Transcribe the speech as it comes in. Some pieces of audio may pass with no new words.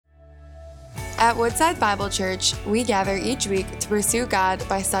At Woodside Bible Church, we gather each week to pursue God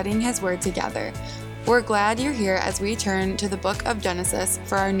by studying His Word together. We're glad you're here as we turn to the book of Genesis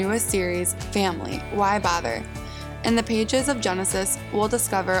for our newest series, Family, Why Bother? In the pages of Genesis, we'll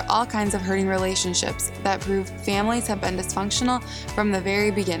discover all kinds of hurting relationships that prove families have been dysfunctional from the very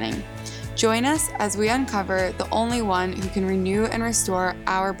beginning. Join us as we uncover the only one who can renew and restore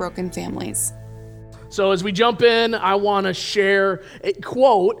our broken families. So as we jump in, I want to share a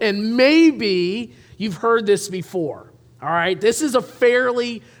quote, and maybe you've heard this before, all right? This is a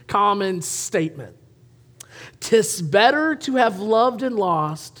fairly common statement. "'Tis better to have loved and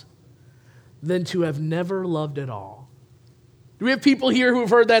lost than to have never loved at all." Do we have people here who have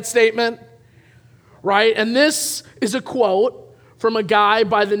heard that statement? Right? And this is a quote from a guy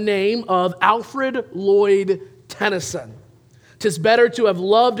by the name of Alfred Lloyd Tennyson. "'Tis better to have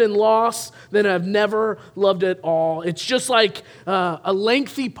loved and lost than to have never loved at all." It's just like a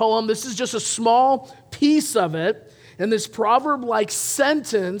lengthy poem. This is just a small piece of it. And this proverb-like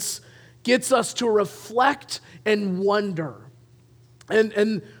sentence gets us to reflect and wonder.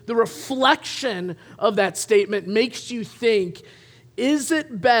 And the reflection of that statement makes you think, is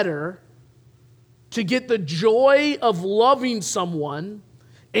it better to get the joy of loving someone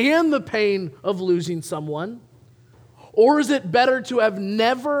and the pain of losing someone? Or is it better to have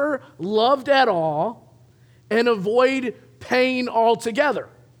never loved at all and avoid pain altogether?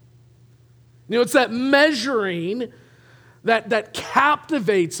 You know, it's that measuring that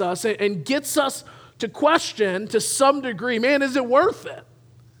captivates us and gets us to question to some degree, man, is it worth it?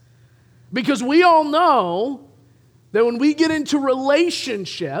 Because we all know that when we get into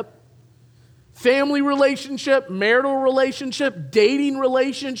relationship, family relationship, marital relationship, dating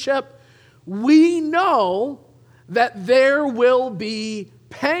relationship, we know that there will be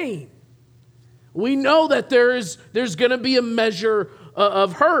pain. We know that there's going to be a measure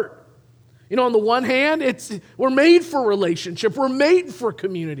of hurt. You know, on the one hand, we're made for relationship. We're made for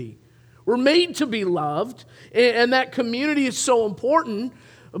community. We're made to be loved, and that community is so important.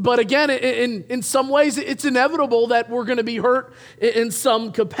 But again, in some ways, it's inevitable that we're going to be hurt in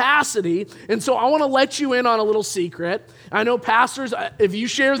some capacity. And so I want to let you in on a little secret. I know pastors, if you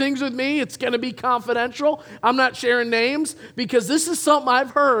share things with me, it's going to be confidential. I'm not sharing names because this is something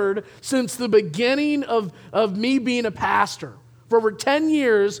I've heard since the beginning of me being a pastor. For over 10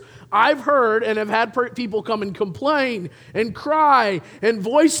 years, I've heard and have had people come and complain and cry and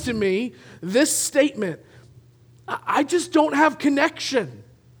voice to me this statement: I just don't have connection.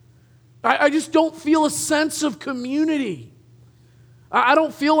 I just don't feel a sense of community. I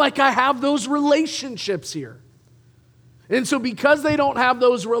don't feel like I have those relationships here. And so because they don't have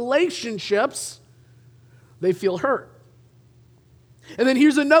those relationships, they feel hurt. And then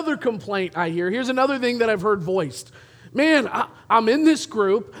here's another complaint I hear. Here's another thing that I've heard voiced. Man, I'm in this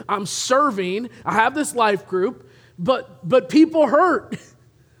group. I'm serving. I have this life group. But people hurt.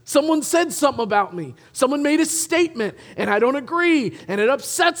 Someone said something about me. Someone made a statement, and I don't agree, and it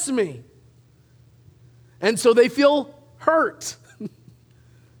upsets me. And so they feel hurt.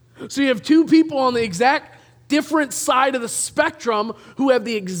 So you have two people on the exact different side of the spectrum who have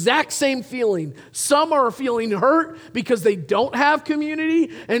the exact same feeling. Some are feeling hurt because they don't have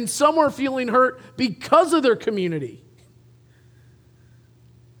community, and some are feeling hurt because of their community.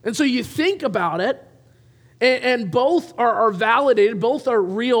 And so you think about it, and both are validated, both are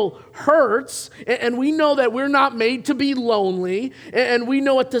real hurts, and we know that we're not made to be lonely, and we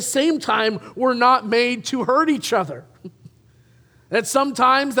know at the same time we're not made to hurt each other. That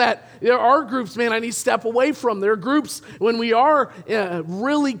sometimes that there are groups, man, I need to step away from. There are groups when we are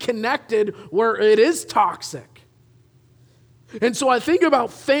really connected where it is toxic. And so I think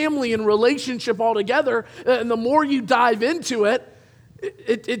about family and relationship altogether, and the more you dive into it,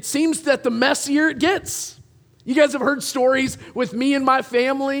 it seems that the messier it gets. You guys have heard stories with me and my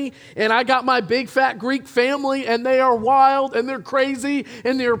family, and I got my big fat Greek family, and they are wild, and they're crazy,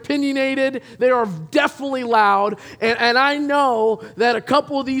 and they're opinionated. They are definitely loud, and I know that a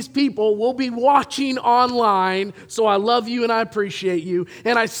couple of these people will be watching online, so I love you and I appreciate you.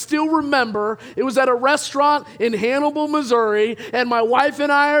 And I still remember it was at a restaurant in Hannibal, Missouri, and my wife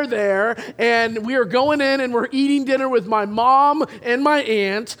and I are there, and we are going in, and we're eating dinner with my mom and my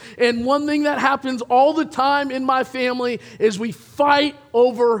aunt, and one thing that happens all the time in my family is we fight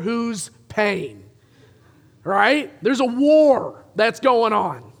over who's paying, right? There's a war that's going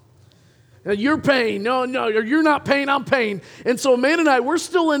on. You're paying, no, you're not paying, I'm paying. And so Amanda and I, we're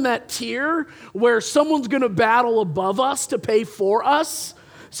still in that tier where someone's going to battle above us to pay for us.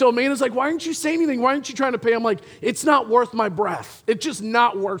 So Amanda's like, why aren't you saying anything? Why aren't you trying to pay? I'm like, it's not worth my breath. It's just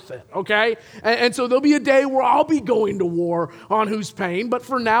not worth it, okay? And so there'll be a day where I'll be going to war on who's paying, but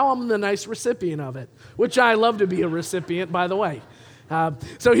for now, I'm the nice recipient of it, which I love to be a recipient, by the way.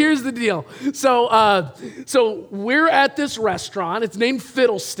 So here's the deal. So we're at this restaurant. It's named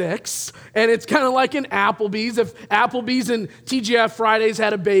Fiddlesticks, and it's kind of like an Applebee's. If Applebee's and TGI Fridays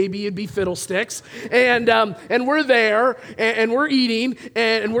had a baby, it'd be Fiddlesticks. And we're there, and we're eating,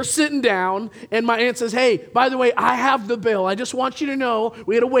 and we're sitting down, and my aunt says, hey, by the way, I have the bill. I just want you to know,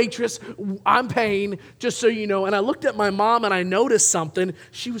 we had a waitress. I'm paying, just so you know. And I looked at my mom, and I noticed something.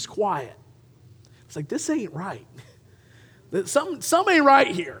 She was quiet. It's like, this ain't right. Something ain't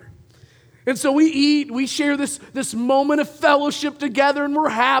right here. And so we eat, we share this moment of fellowship together, and we're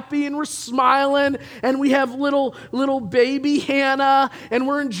happy and we're smiling, and we have little baby Hannah, and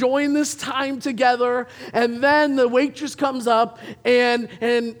we're enjoying this time together. And then the waitress comes up, and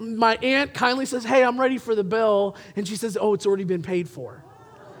my aunt kindly says, hey, I'm ready for the bill. And she says, oh, it's already been paid for.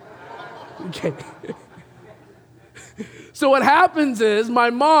 Okay. So what happens is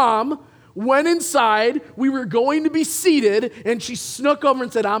my mom went inside, we were going to be seated, and she snuck over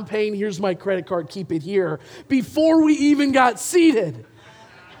and said, I'm paying, here's my credit card, keep it here, before we even got seated.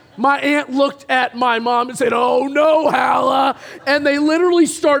 My aunt looked at my mom and said, oh no, Hala, and they literally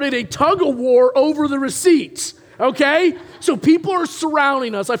started a tug of war over the receipts, okay? So people are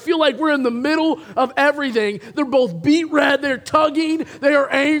surrounding us. I feel like we're in the middle of everything. They're both beet red, they're tugging, they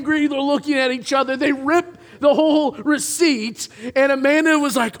are angry, they're looking at each other, they rip the whole receipt, and Amanda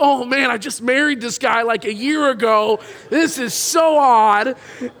was like, oh man, I just married this guy like a year ago. This is so odd,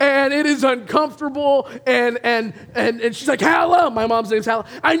 and it is uncomfortable, and she's like, Hala, my mom's name's Hala,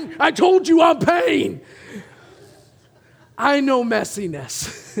 I told you I'm paying. I know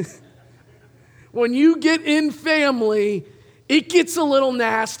messiness. When you get in family, it gets a little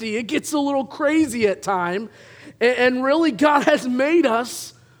nasty, it gets a little crazy at times, and really God has made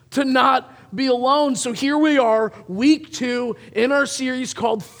us to not be alone. So here we are, week 2 in our series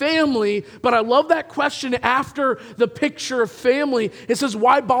called Family. But I love that question after the picture of family. It says,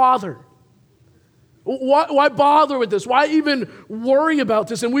 why bother? Why bother with this? Why even worry about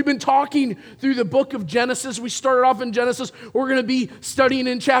this? And we've been talking through the book of Genesis. We started off in Genesis. We're going to be studying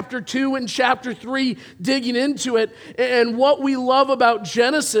in chapter 2 and chapter 3, digging into it. And what we love about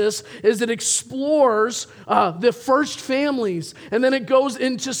Genesis is it explores the first families. And then it goes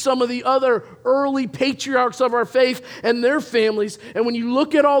into some of the other early patriarchs of our faith and their families. And when you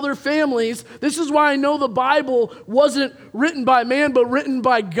look at all their families, this is why I know the Bible wasn't written by man, but written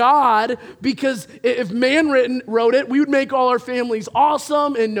by God, because if man wrote it, we would make all our families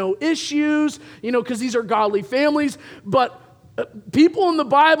awesome and no issues, because these are godly families. But people in the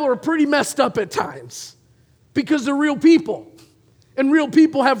Bible are pretty messed up at times because they're real people. And real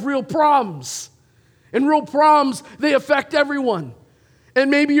people have real problems. And real problems, they affect everyone. And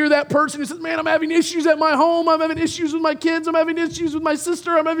maybe you're that person who says, man, I'm having issues at my home. I'm having issues with my kids. I'm having issues with my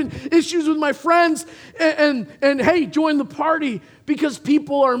sister. I'm having issues with my friends. And hey, join the party, because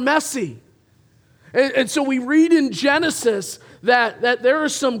people are messy. And so we read in Genesis that there are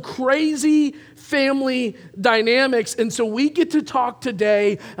some crazy family dynamics. And so we get to talk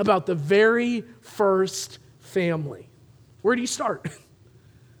today about the very first family. Where do you start?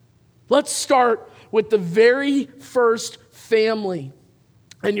 Let's start with the very first family.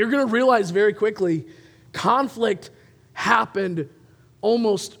 And you're going to realize very quickly, conflict happened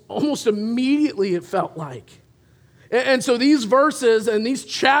almost immediately, it felt like. And so these verses and these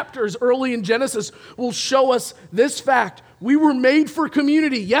chapters early in Genesis will show us this fact. We were made for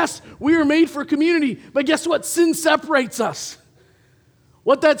community. Yes, we are made for community. But guess what? Sin separates us.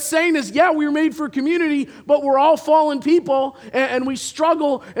 What that's saying is, yeah, we were made for community, but we're all fallen people, and we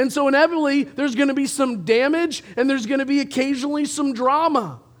struggle. And so inevitably, there's going to be some damage, and there's going to be occasionally some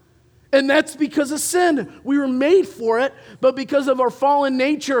drama. And that's because of sin. We were made for it, but because of our fallen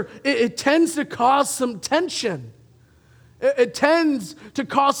nature, it tends to cause some tension. It tends to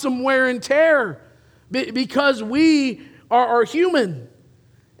cause some wear and tear because we are human.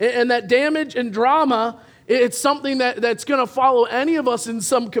 And that damage and drama, it's something that's going to follow any of us in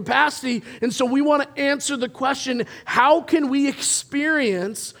some capacity. And so we want to answer the question, how can we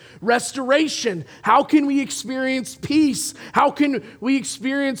experience restoration? How can we experience peace? How can we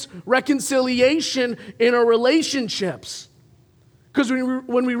experience reconciliation in our relationships? Because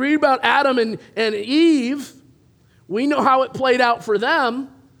when we read about Adam and Eve, we know how it played out for them.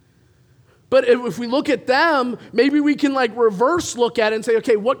 But if we look at them, maybe we can reverse look at it and say,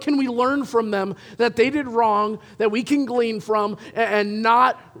 okay, what can we learn from them that they did wrong, that we can glean from, and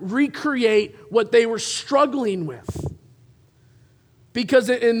not recreate what they were struggling with? Because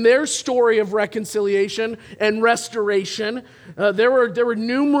in their story of reconciliation and restoration, there were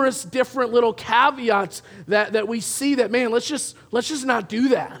numerous different little caveats that we see that, man, let's just not do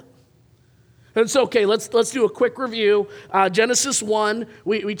that. And so, okay, let's do a quick review. Genesis 1,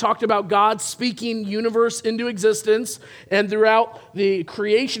 we talked about God speaking universe into existence, and throughout the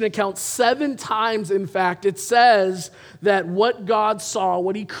creation account, 7 times, in fact, it says that what God saw,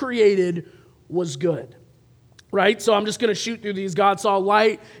 what he created, was good. Right? So I'm just going to shoot through these. God saw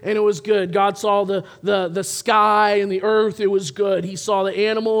light, and it was good. God saw the sky and the earth. It was good. He saw the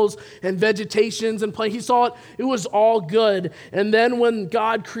animals and vegetations and plants. He saw it. It was all good. And then when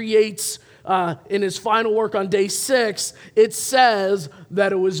God creates in his final work on day 6, it says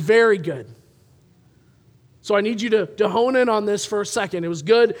that it was very good. So I need you to hone in on this for a second. It was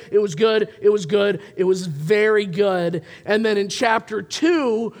good. It was good. It was good. It was very good. And then in chapter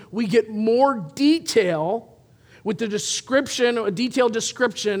 2, we get more detail with the description, a detailed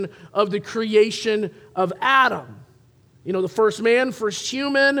description of the creation of Adam. You know, the first man, first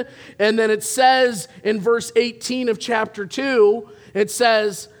human. And then it says in verse 18 of chapter 2, it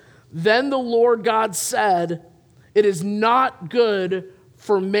says, "Then the Lord God said, it is not good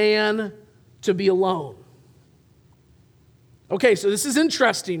for man to be alone." Okay, so this is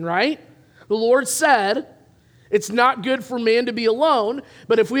interesting, right? The Lord said, it's not good for man to be alone,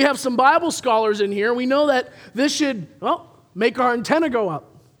 but if we have some Bible scholars in here, we know that this should, make our antenna go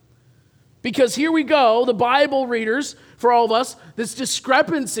up. Because here we go, the Bible readers, for all of us, this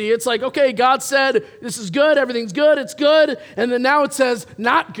discrepancy, it's like, okay, God said, this is good, everything's good, it's good, and then now it says,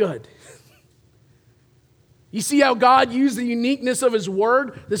 not good. You see how God used the uniqueness of his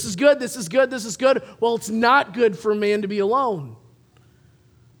word? This is good, this is good, this is good. Well, it's not good for man to be alone.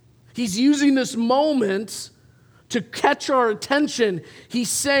 He's using this moment to catch our attention. He's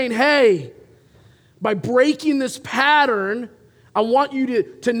saying, hey, by breaking this pattern, I want you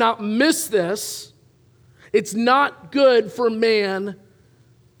to not miss this. It's not good for man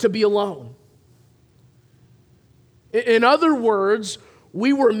to be alone. In other words,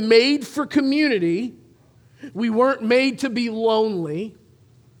 we were made for community. We weren't made to be lonely.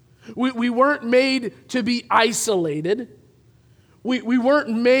 We weren't made to be isolated. We weren't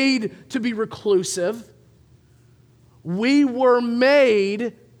made to be reclusive. We were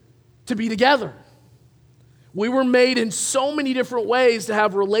made to be together. We were made in so many different ways to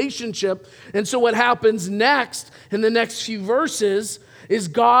have relationship. And so what happens next, in the next few verses, is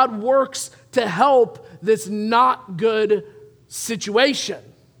God works to help this not good situation.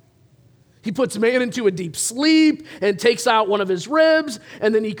 He puts man into a deep sleep and takes out one of his ribs,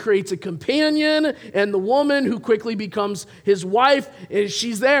 and then he creates a companion, and the woman who quickly becomes his wife,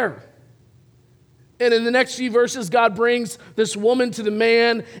 she's there. And in the next few verses, God brings this woman to the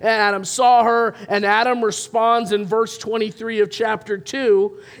man, and Adam saw her, and Adam responds in verse 23 of chapter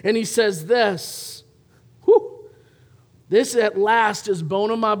 2, and he says this, "This at last is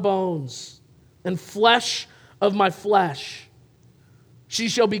bone of my bones and flesh of my flesh. She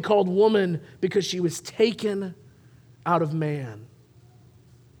shall be called woman because she was taken out of man."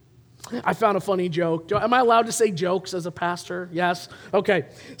 I found a funny joke. Am I allowed to say jokes as a pastor? Yes? Okay.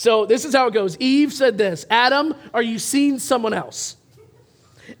 So this is how it goes. Eve said this, "Adam, are you seeing someone else?"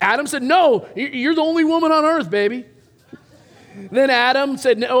 Adam said, "No, you're the only woman on earth, baby." Then Adam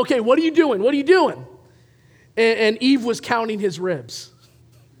said, "Okay, what are you doing? What are you doing?" And Eve was counting his ribs.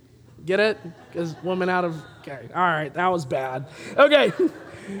 Get it? Because woman out of, okay, all right, that was bad. Okay,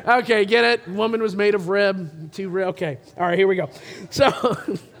 okay, get it? Woman was made of rib, 2 rib, okay. All right, here we go. So,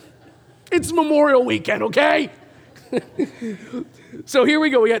 it's Memorial Weekend, okay? So here we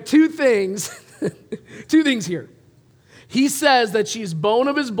go. We got 2 things. 2 things here. He says that she's bone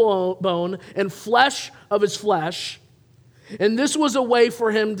of his bone and flesh of his flesh. And this was a way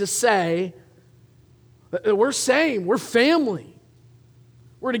for him to say, we're same, we're family.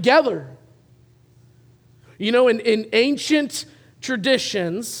 We're together. You know, in ancient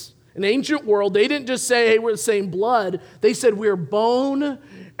traditions, in ancient world, they didn't just say, hey, we're the same blood. They said we're bone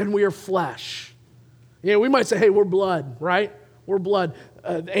and we are flesh. You know, we might say, hey, we're blood, right? We're blood.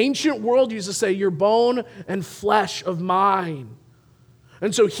 The ancient world used to say, you're bone and flesh of mine.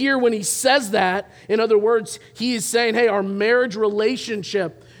 And so here when he says that, in other words, he is saying, hey, our marriage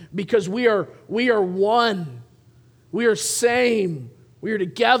relationship, because we are one. We are same. We are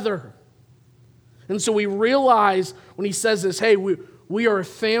together. And so we realize when he says this, hey, we are a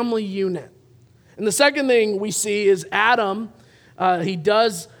family unit. And the second thing we see is Adam, what he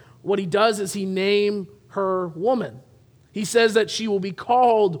does is he named her woman. He says that she will be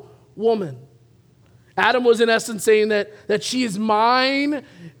called woman. Adam was in essence saying that she is mine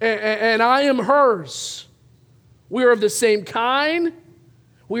and I am hers. We are of the same kind.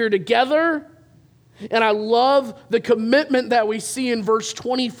 We are together. And I love the commitment that we see in verse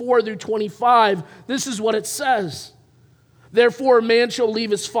 24 through 25. This is what it says. Therefore, a man shall leave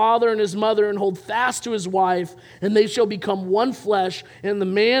his father and his mother and hold fast to his wife, and they shall become one flesh. And the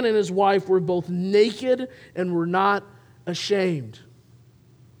man and his wife were both naked and were not ashamed.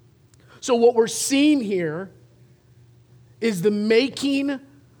 So what we're seeing here is the making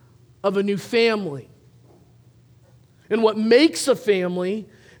of a new family. And what makes a family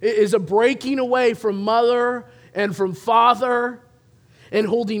is a breaking away from mother and from father and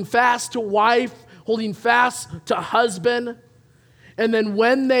holding fast to wife, holding fast to husband. And then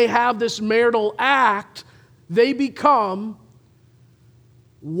when they have this marital act, they become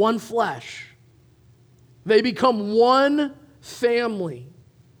one flesh. They become one family.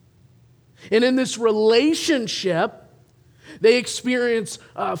 And in this relationship, they experience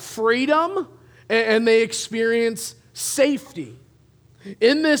freedom and they experience safety.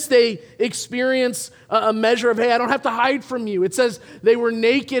 In this, they experience a measure of, hey, I don't have to hide from you. It says they were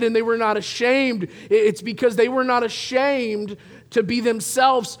naked and they were not ashamed. It's because they were not ashamed to be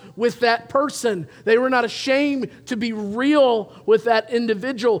themselves with that person. They were not ashamed to be real with that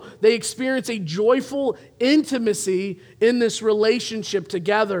individual. They experience a joyful intimacy in this relationship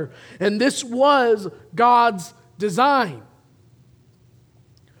together. And this was God's design.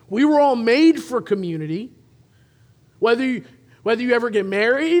 We were all made for community. Whether you ever get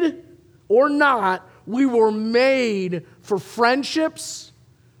married or not, we were made for friendships,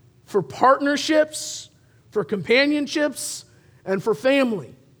 for partnerships, for companionships, and for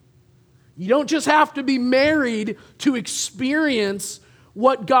family. You don't just have to be married to experience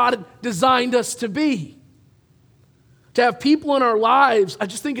what God designed us to be. To have people in our lives, I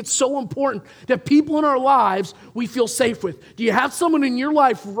just think it's so important to have people in our lives we feel safe with. Do you have someone in your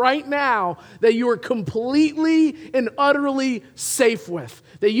life right now that you are completely and utterly safe with?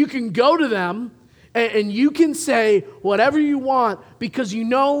 That you can go to them and you can say whatever you want because you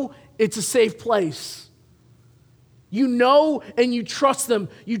know it's a safe place. You know and you trust them.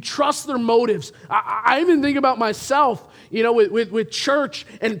 You trust their motives. I even think about myself, with church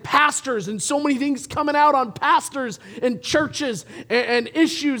and pastors and so many things coming out on pastors and churches and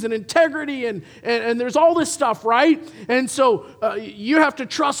issues and integrity and there's all this stuff, right? And so you have to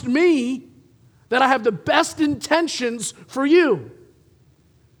trust me that I have the best intentions for you.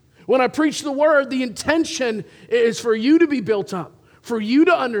 When I preach the word, the intention is for you to be built up, for you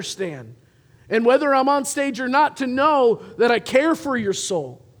to understand. And whether I'm on stage or not, to know that I care for your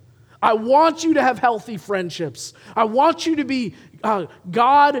soul. I want you to have healthy friendships. I want you to be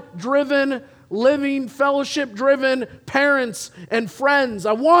God-driven, living, fellowship-driven parents and friends.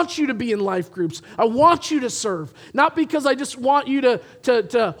 I want you to be in life groups. I want you to serve. Not because I just want you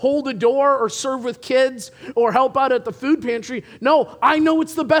to hold a door or serve with kids or help out at the food pantry. No, I know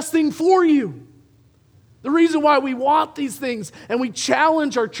it's the best thing for you. The reason why we want these things and we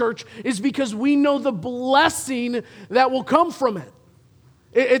challenge our church is because we know the blessing that will come from it.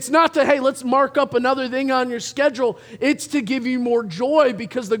 It's not to, hey, let's mark up another thing on your schedule. It's to give you more joy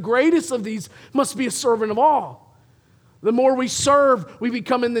because the greatest of these must be a servant of all. The more we serve, we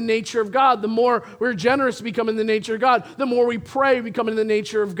become in the nature of God. The more we're generous, we become in the nature of God. The more we pray, we become in the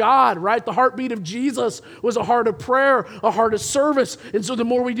nature of God, right? The heartbeat of Jesus was a heart of prayer, a heart of service. And so the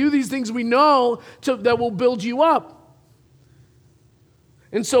more we do these things, we know that will build you up.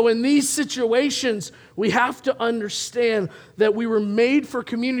 And so in these situations, we have to understand that we were made for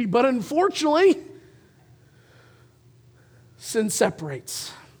community. But unfortunately, sin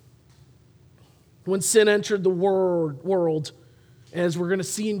separates. When sin entered the world, as we're going to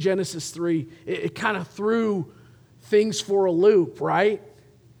see in Genesis 3, it kind of threw things for a loop, right?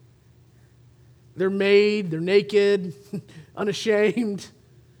 They're naked, unashamed.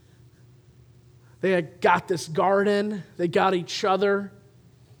 They had got this garden. They got each other.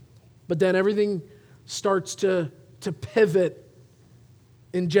 But then everything starts to pivot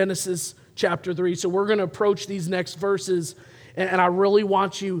in Genesis chapter 3. So we're going to approach these next verses, and I really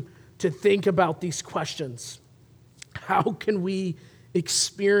want you to think about these questions. How can we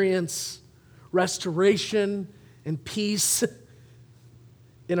experience restoration and peace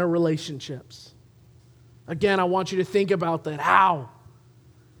in our relationships? Again, I want you to think about that. How?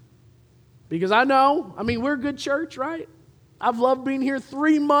 Because we're a good church, right? I've loved being here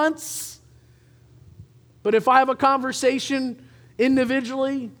 3 months. But if I have a conversation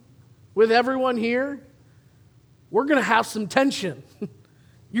individually with everyone here, we're going to have some tension.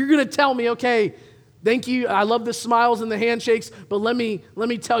 You're going to tell me, okay, thank you, I love the smiles and the handshakes, but let me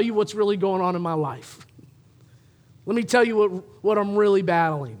tell you what's really going on in my life. Let me tell you what I'm really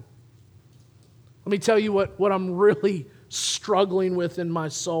battling. Let me tell you what I'm really struggling with in my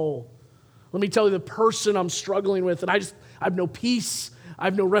soul. Let me tell you the person I'm struggling with, and I have no peace, I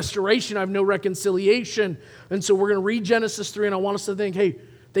have no restoration, I have no reconciliation. And so we're going to read Genesis 3, and I want us to think, hey,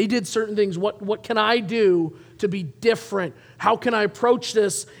 they did certain things. What can I do to be different? How can I approach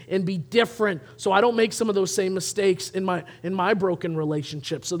this and be different so I don't make some of those same mistakes in my broken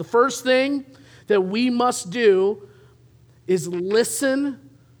relationship? So the first thing that we must do is listen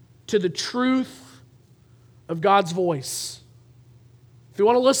to the truth of God's voice. If you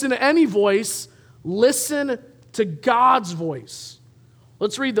want to listen to any voice, listen to God's voice.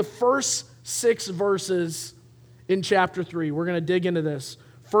 Let's read the first 6 verses in chapter 3. We're going to dig into this.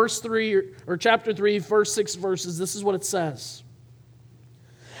 Chapter 3, first 6 verses, this is what it says.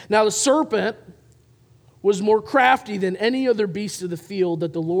 Now the serpent was more crafty than any other beast of the field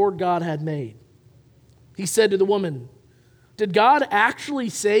that the Lord God had made. He said to the woman, "Did God actually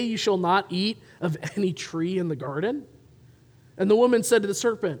say you shall not eat of any tree in the garden?" And the woman said to the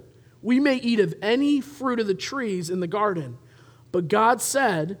serpent, "We may eat of any fruit of the trees in the garden, but God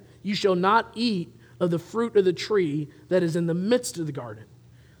said, you shall not eat of the fruit of the tree that is in the midst of the garden.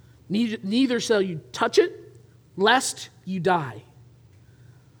 Neither shall you touch it, lest you die."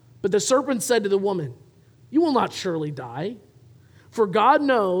 But the serpent said to the woman, "You will not surely die, for God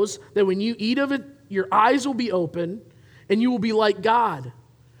knows that when you eat of it, your eyes will be open, and you will be like God,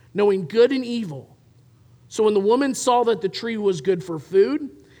 knowing good and evil." So when the woman saw that the tree was good for food,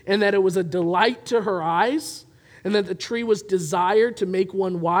 and that it was a delight to her eyes, and that the tree was desired to make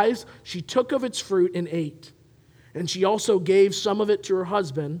one wise, she took of its fruit and ate. And she also gave some of it to her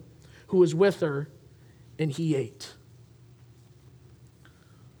husband, who was with her, and he ate.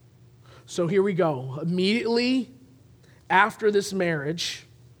 So here we go. Immediately after this marriage,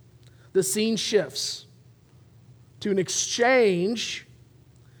 the scene shifts to an exchange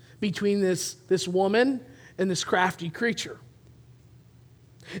between this woman and this crafty creature.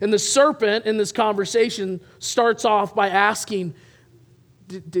 And the serpent in this conversation starts off by asking,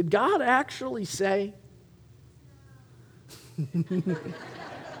 did God actually say?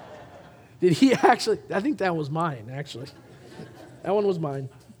 Did he actually? I think that was mine, actually. That one was mine.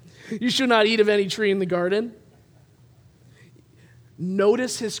 You should not eat of any tree in the garden.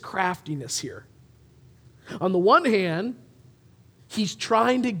 Notice his craftiness here. On the one hand, he's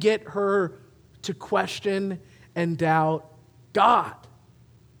trying to get her to question and doubt God.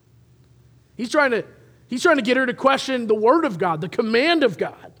 He's trying to get her to question the word of God, the command of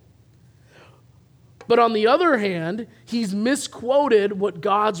God. But on the other hand, he's misquoted what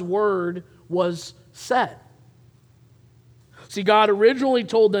God's word was said. See, God originally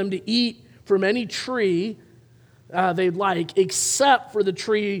told them to eat from any tree they'd like, except for the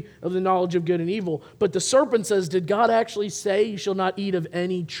tree of the knowledge of good and evil. But the serpent says, did God actually say you shall not eat of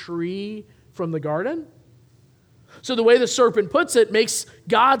any tree from the garden? So the way the serpent puts it makes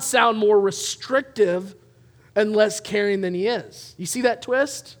God sound more restrictive and less caring than he is. You see that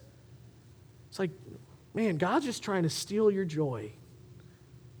twist? It's like, man, God's just trying to steal your joy.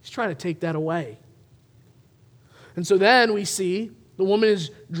 He's trying to take that away. And so then we see the woman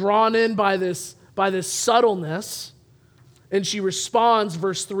is drawn in by this subtleness, and she responds,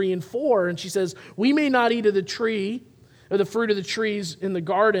 verse 3 and 4, and she says, "We may not eat of the tree, or the fruit of the trees in the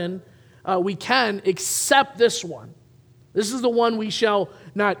garden. We can, except this one. This is the one we shall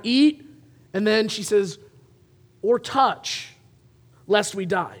not eat." And then she says, "or touch, lest we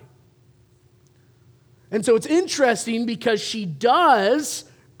die." And so it's interesting because she does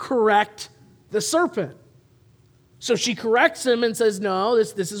correct the serpent. So she corrects him and says, no,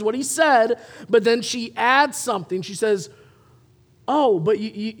 this is what he said. But then she adds something. She says, oh, but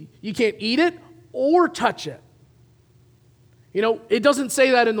you can't eat it or touch it. You know, it doesn't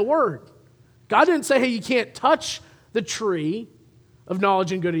say that in the word. God didn't say, hey, you can't touch the tree of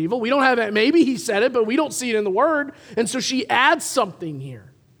knowledge and good and evil. We don't have that. Maybe he said it, but we don't see it in the word. And so she adds something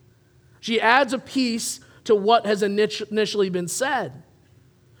here. She adds a piece to what has initially been said.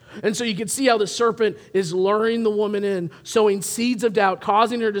 And so you can see how the serpent is luring the woman in, sowing seeds of doubt,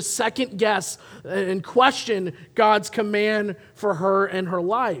 causing her to second guess and question God's command for her and her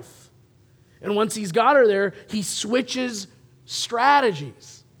life. And once he's got her there, he switches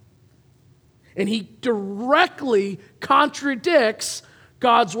strategies. And he directly contradicts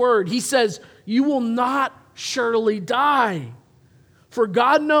God's word. He says, you will not surely die. For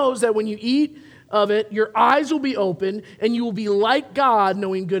God knows that when you eat of it, your eyes will be open, and you will be like God,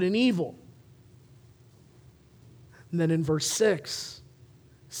 knowing good and evil. And then in verse 6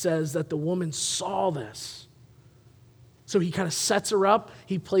 says that the woman saw this. So he kind of sets her up,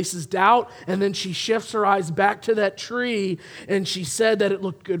 he places doubt, and then she shifts her eyes back to that tree, and she said that it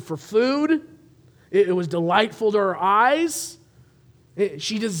looked good for food, It was delightful to her eyes.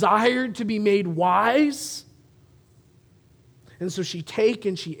 She desired to be made wise. And so she take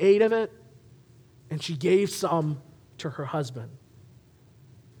and she ate of it, and she gave some to her husband.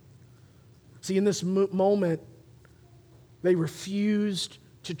 See, in this moment, they refused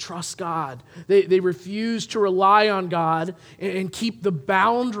to trust God. They refused to rely on God and keep the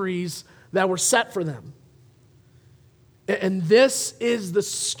boundaries that were set for them. And this is the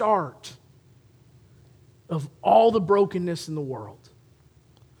start of all the brokenness in the world.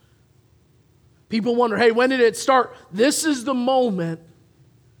 People wonder, hey, when did it start? This is the moment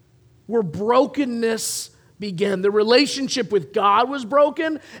where brokenness began. The relationship with God was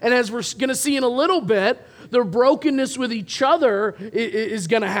broken, and as we're going to see in a little bit, the brokenness with each other is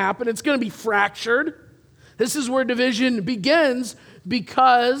going to happen. It's going to be fractured. This is where division begins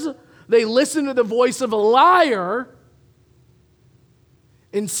because they listen to the voice of a liar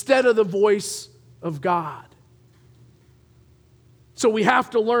instead of the voice of God. So we have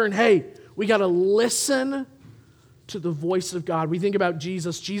to learn, hey, we got to listen to the voice of God. We think about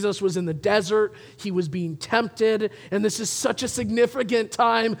Jesus. Jesus was in the desert. He was being tempted. And this is such a significant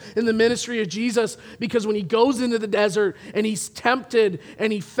time in the ministry of Jesus because when he goes into the desert and he's tempted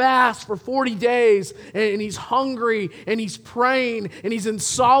and he fasts for 40 days and he's hungry and he's praying and he's in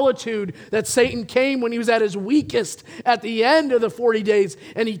solitude, that Satan came when he was at his weakest at the end of the 40 days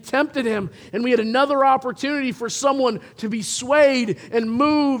and he tempted him. And we had another opportunity for someone to be swayed and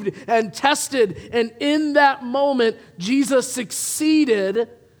moved and tested. And in that moment, Jesus succeeded,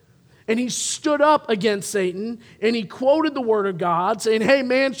 and he stood up against Satan, and he quoted the word of God, saying, hey,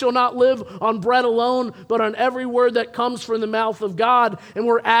 man shall not live on bread alone, but on every word that comes from the mouth of God. And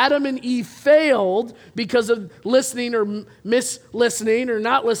where Adam and Eve failed because of listening or mislistening or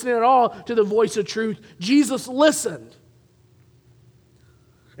not listening at all to the voice of truth, Jesus listened,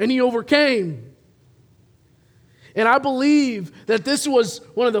 and he overcame. And I believe that this was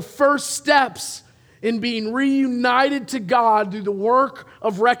one of the first steps in being reunited to God through the work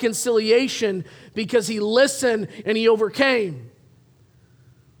of reconciliation because he listened and he overcame.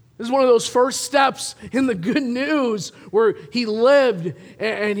 This is one of those first steps in the good news where he lived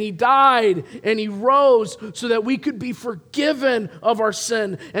and he died and he rose so that we could be forgiven of our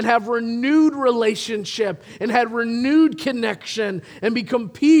sin and have renewed relationship and had renewed connection and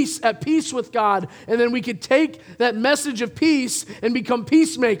become at peace with God. And then we could take that message of peace and become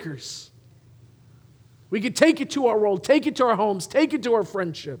peacemakers. We could take it to our world, take it to our homes, take it to our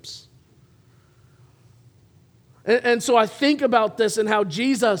friendships. And so I think about this and how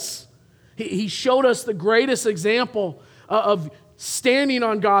Jesus, he showed us the greatest example of standing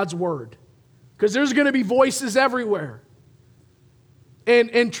on God's word. Because there's going to be voices everywhere.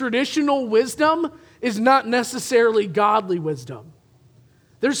 And traditional wisdom is not necessarily godly wisdom.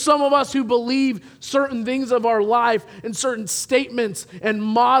 There's some of us who believe certain things of our life and certain statements and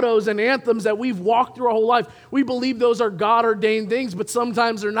mottos and anthems that we've walked through our whole life. We believe those are God-ordained things, but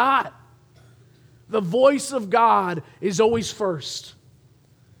sometimes they're not. The voice of God is always first.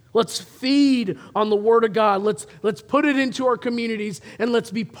 Let's feed on the Word of God. Let's put it into our communities, and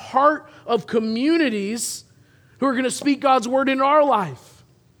let's be part of communities who are going to speak God's Word in our life.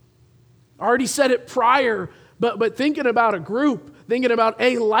 I already said it prior, but thinking about a group, thinking about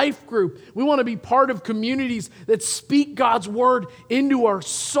a life group. We want to be part of communities that speak God's word into our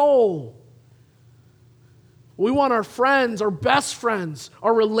soul. We want our friends, our best friends,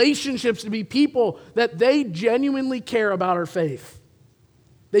 our relationships to be people that they genuinely care about our faith.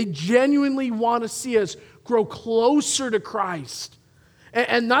 They genuinely want to see us grow closer to Christ.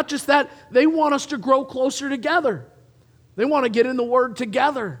 And not just that, they want us to grow closer together. They want to get in the word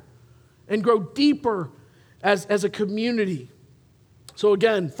together and grow deeper as a community. So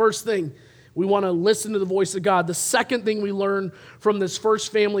again, first thing, we want to listen to the voice of God. The second thing we learn from this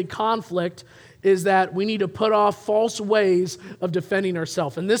first family conflict is that we need to put off false ways of defending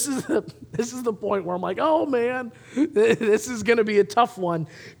ourselves. And this is the point where I'm like, oh man, this is going to be a tough one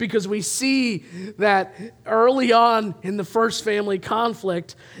because we see that early on in the first family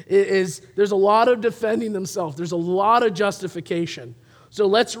conflict there's a lot of defending themselves. There's a lot of justification. So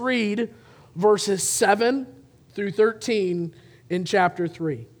let's read verses 7 through 13 in chapter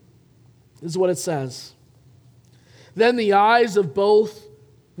 3. This is what it says. Then the eyes of both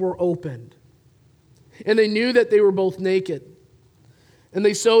were opened, and they knew that they were both naked. And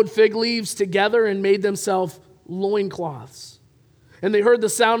they sewed fig leaves together and made themselves loincloths. And they heard the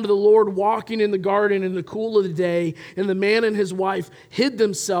sound of the Lord walking in the garden in the cool of the day, and the man and his wife hid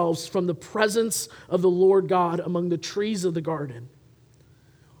themselves from the presence of the Lord God among the trees of the garden.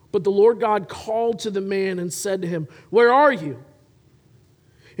 But the Lord God called to the man and said to him, "Where are you?"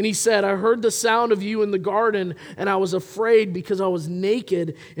 And he said, I heard the sound of you in the garden, and I was afraid because I was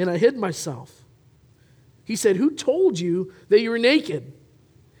naked, and I hid myself. He said, who told you that you were naked?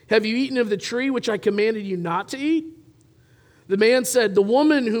 Have you eaten of the tree which I commanded you not to eat? The man said, the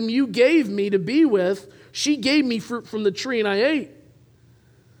woman whom you gave me to be with, she gave me fruit from the tree, and I ate.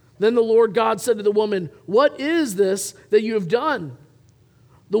 Then the Lord God said to the woman, what is this that you have done?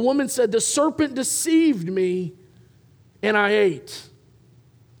 The woman said, the serpent deceived me, and I ate.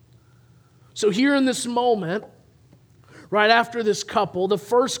 So here in this moment, right after this couple, the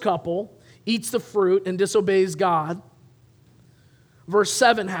first couple, eats the fruit and disobeys God, verse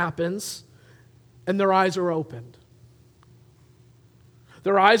 7 happens, and their eyes are opened.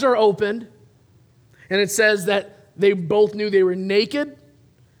 Their eyes are opened, and it says that they both knew they were naked,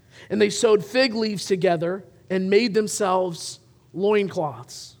 and they sewed fig leaves together and made themselves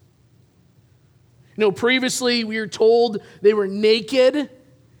loincloths. You know, previously we were told they were naked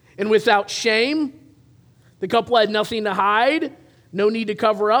and without shame. The couple had nothing to hide, no need to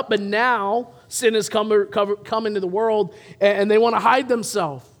cover up, but now sin has come into the world and they want to hide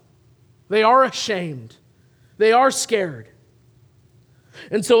themselves. They are ashamed. They are scared.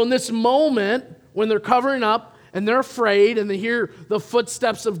 And so in this moment, when they're covering up and they're afraid and they hear the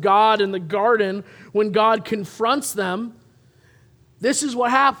footsteps of God in the garden, when God confronts them, this is what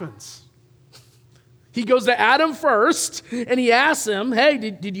happens. He goes to Adam first and he asks him, hey,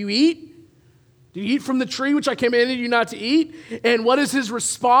 did you eat? Did you eat from the tree which I commanded you not to eat? And what is his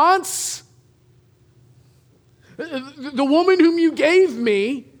response? The woman whom you gave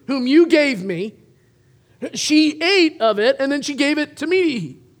me, she ate of it and then she gave it to me to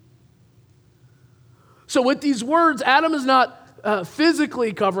eat. So with these words, Adam is not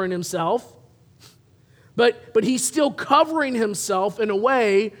physically covering himself, but he's still covering himself in a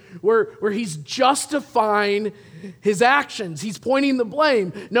way where he's justifying his actions. He's pointing the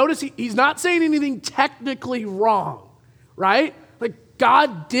blame. Notice he's not saying anything technically wrong, right? Like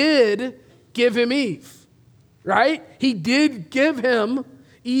God did give him Eve, right? He did give him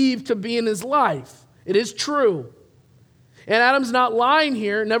Eve to be in his life. It is true. And Adam's not lying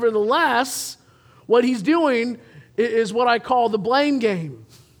here. Nevertheless, what he's doing is what I call the blame game.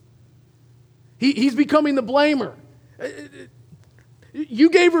 He's becoming the blamer.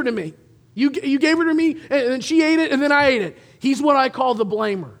 You gave her to me. You gave her to me, and then she ate it, and then I ate it. He's what I call the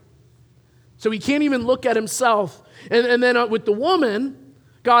blamer. So he can't even look at himself. And then with the woman,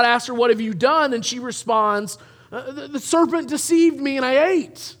 God asks her, what have you done? And she responds, the serpent deceived me, and I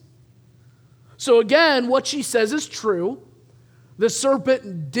ate. So again, what she says is true. The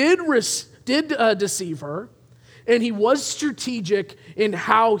serpent did deceive her, and he was strategic in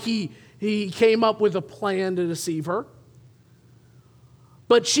how he came up with a plan to deceive her.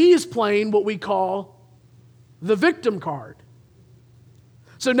 But she is playing what we call the victim card.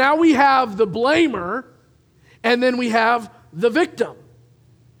 So now we have the blamer, and then we have the victim.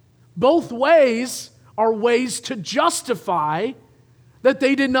 Both ways are ways to justify that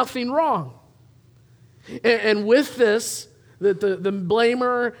they did nothing wrong. And with this, the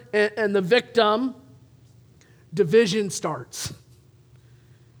blamer and the victim, division starts.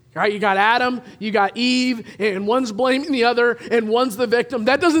 Right, you got Adam, you got Eve, and one's blaming the other, and one's the victim.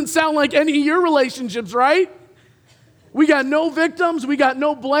 That doesn't sound like any of your relationships, right? We got no victims, we got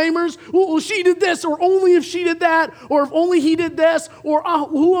no blamers. Well, she did this, or only if she did that, or if only he did this, or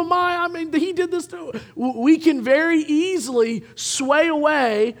who am I? I mean, he did this too. We can very easily sway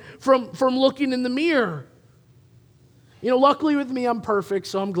away from looking in the mirror. You know, luckily with me, I'm perfect,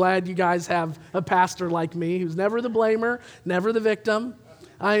 so I'm glad you guys have a pastor like me who's never the blamer, never the victim.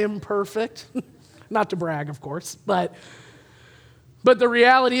 I am perfect. Not to brag, of course, but the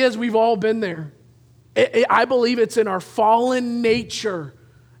reality is we've all been there. I believe it's in our fallen nature.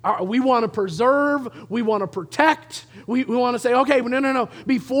 We want to preserve, we want to protect, we want to say, okay, no.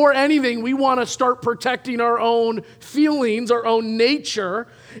 Before anything, we want to start protecting our own feelings, our own nature,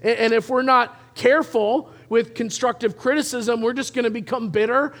 and if we're not careful with constructive criticism, we're just going to become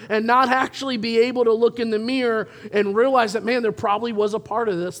bitter and not actually be able to look in the mirror and realize that, man, there probably was a part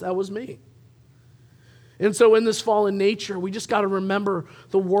of this that was me. And so in this fallen nature, we just got to remember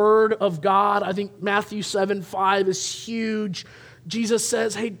the word of God. I think Matthew 7:5 is huge. Jesus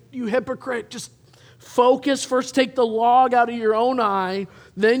says, hey, you hypocrite, just focus. First take the log out of your own eye,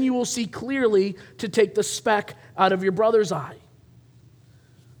 then you will see clearly to take the speck out of your brother's eye.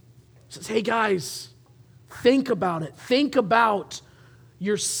 He says, hey guys, think about it. Think about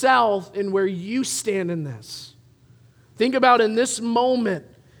yourself and where you stand in this. Think about in this moment,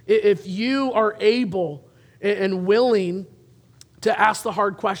 if you are able and willing to ask the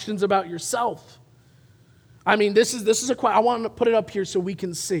hard questions about yourself. I mean, this is a question. I want to put it up here so we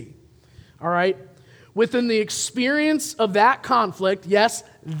can see. All right? Within the experience of that conflict, yes,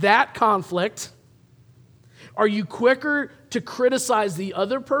 that conflict, are you quicker to criticize the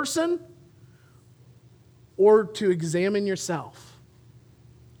other person or to examine yourself?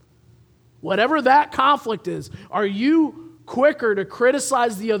 Whatever that conflict is, are you quicker to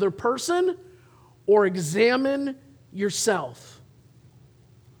criticize the other person or examine yourself?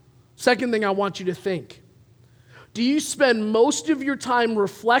 Second thing I want you to think. Do you spend most of your time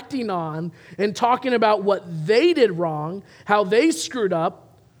reflecting on and talking about what they did wrong, how they screwed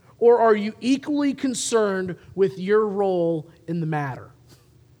up, or are you equally concerned with your role in the matter?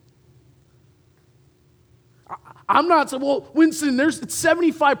 I'm not saying, well, Winston, it's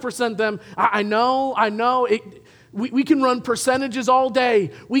 75% them. I know. We can run percentages all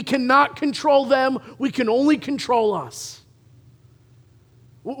day. We cannot control them. We can only control us.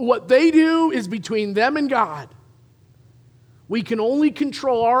 What they do is between them and God. We can only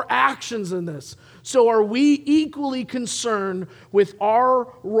control our actions in this. So are we equally concerned with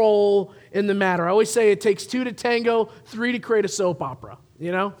our role in the matter? I always say it takes 2 to tango, 3 to create a soap opera.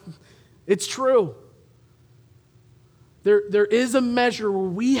 You know? It's true. There is a measure where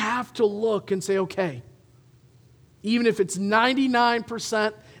we have to look and say, okay, even if it's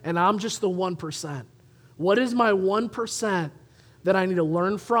 99% and I'm just the 1%, what is my 1% that I need to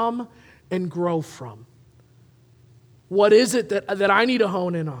learn from and grow from? What is it that I need to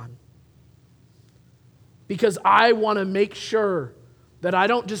hone in on? Because I want to make sure that I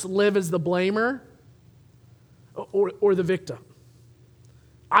don't just live as the blamer or the victim.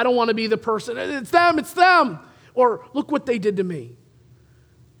 I don't want to be the person, it's them, or look what they did to me.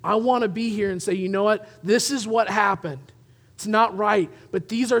 I want to be here and say, you know what? This is what happened. It's not right, but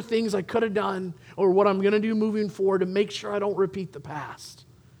these are things I could have done or what I'm going to do moving forward to make sure I don't repeat the past.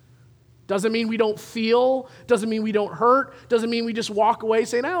 Doesn't mean we don't feel, doesn't mean we don't hurt, doesn't mean we just walk away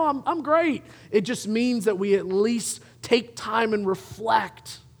saying, oh, I'm great. It just means that we at least take time and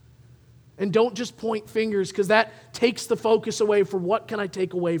reflect and don't just point fingers, because that takes the focus away from what can I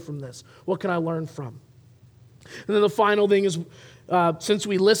take away from this? What can I learn from? And then the final thing is, since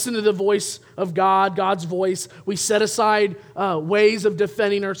we listen to the voice of God, God's voice, we set aside ways of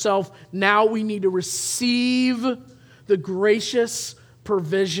defending ourselves. Now we need to receive the gracious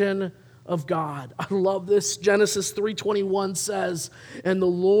provision of God. I love this. Genesis 3:21 says, and the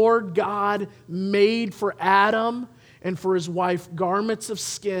Lord God made for Adam and for his wife garments of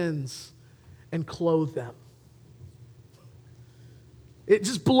skins and clothed them. It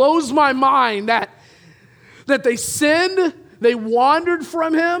just blows my mind that they sinned, they wandered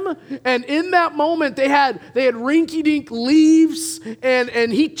from him, and in that moment they had rinky-dink leaves,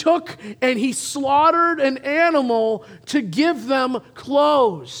 and he took and he slaughtered an animal to give them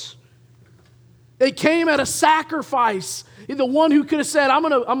clothes. They came at a sacrifice. The one who could have said, I'm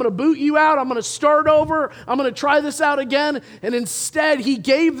gonna boot you out, I'm gonna start over, I'm gonna try this out again, and instead he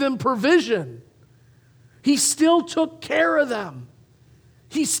gave them provision. He still took care of them.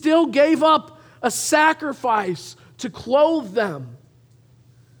 He still gave up a sacrifice to clothe them.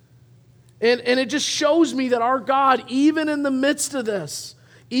 And it just shows me that our God, even in the midst of this,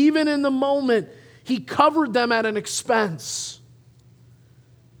 even in the moment, he covered them at an expense.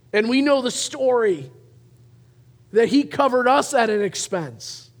 And we know the story that he covered us at an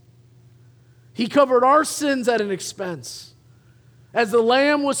expense. He covered our sins at an expense. As the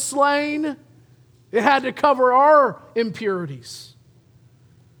lamb was slain, it had to cover our impurities.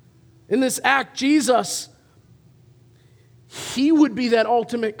 In this act, Jesus, he would be that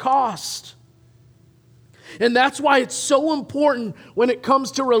ultimate cost. And that's why it's so important when it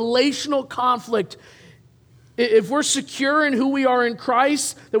comes to relational conflict. If we're secure in who we are in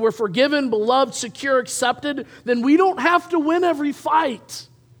Christ, that we're forgiven, beloved, secure, accepted, then we don't have to win every fight.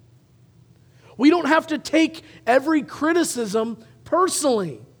 We don't have to take every criticism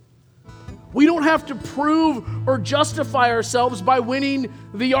personally. We don't have to prove or justify ourselves by winning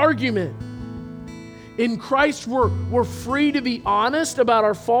the argument. In Christ, we're free to be honest about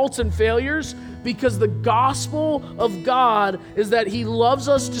our faults and failures, because the gospel of God is that he loves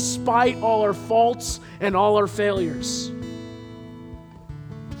us despite all our faults and all our failures.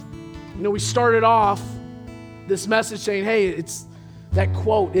 You know, we started off this message saying, hey, it's that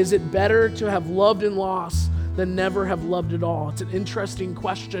quote, is it better to have loved and lost than never have loved at all? It's an interesting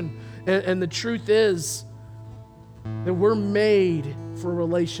question. And the truth is that we're made for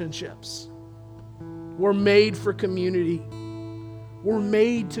relationships. We're made for community. We're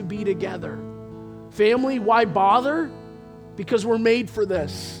made to be together. Family, why bother? Because we're made for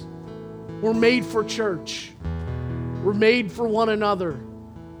this. We're made for church. We're made for one another.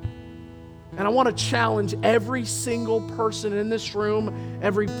 And I want to challenge every single person in this room,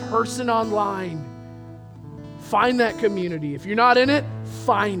 every person online. Find that community. If you're not in it,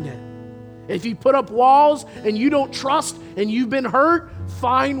 find it. If you put up walls and you don't trust and you've been hurt,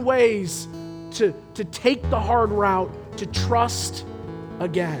 find ways to take the hard route, to trust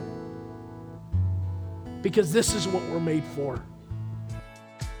again. Because this is what we're made for.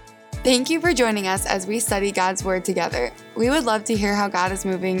 Thank you for joining us as we study God's Word together. We would love to hear how God is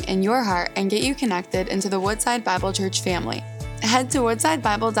moving in your heart and get you connected into the Woodside Bible Church family. Head to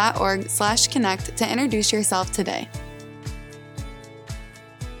woodsidebible.org/connect to introduce yourself today.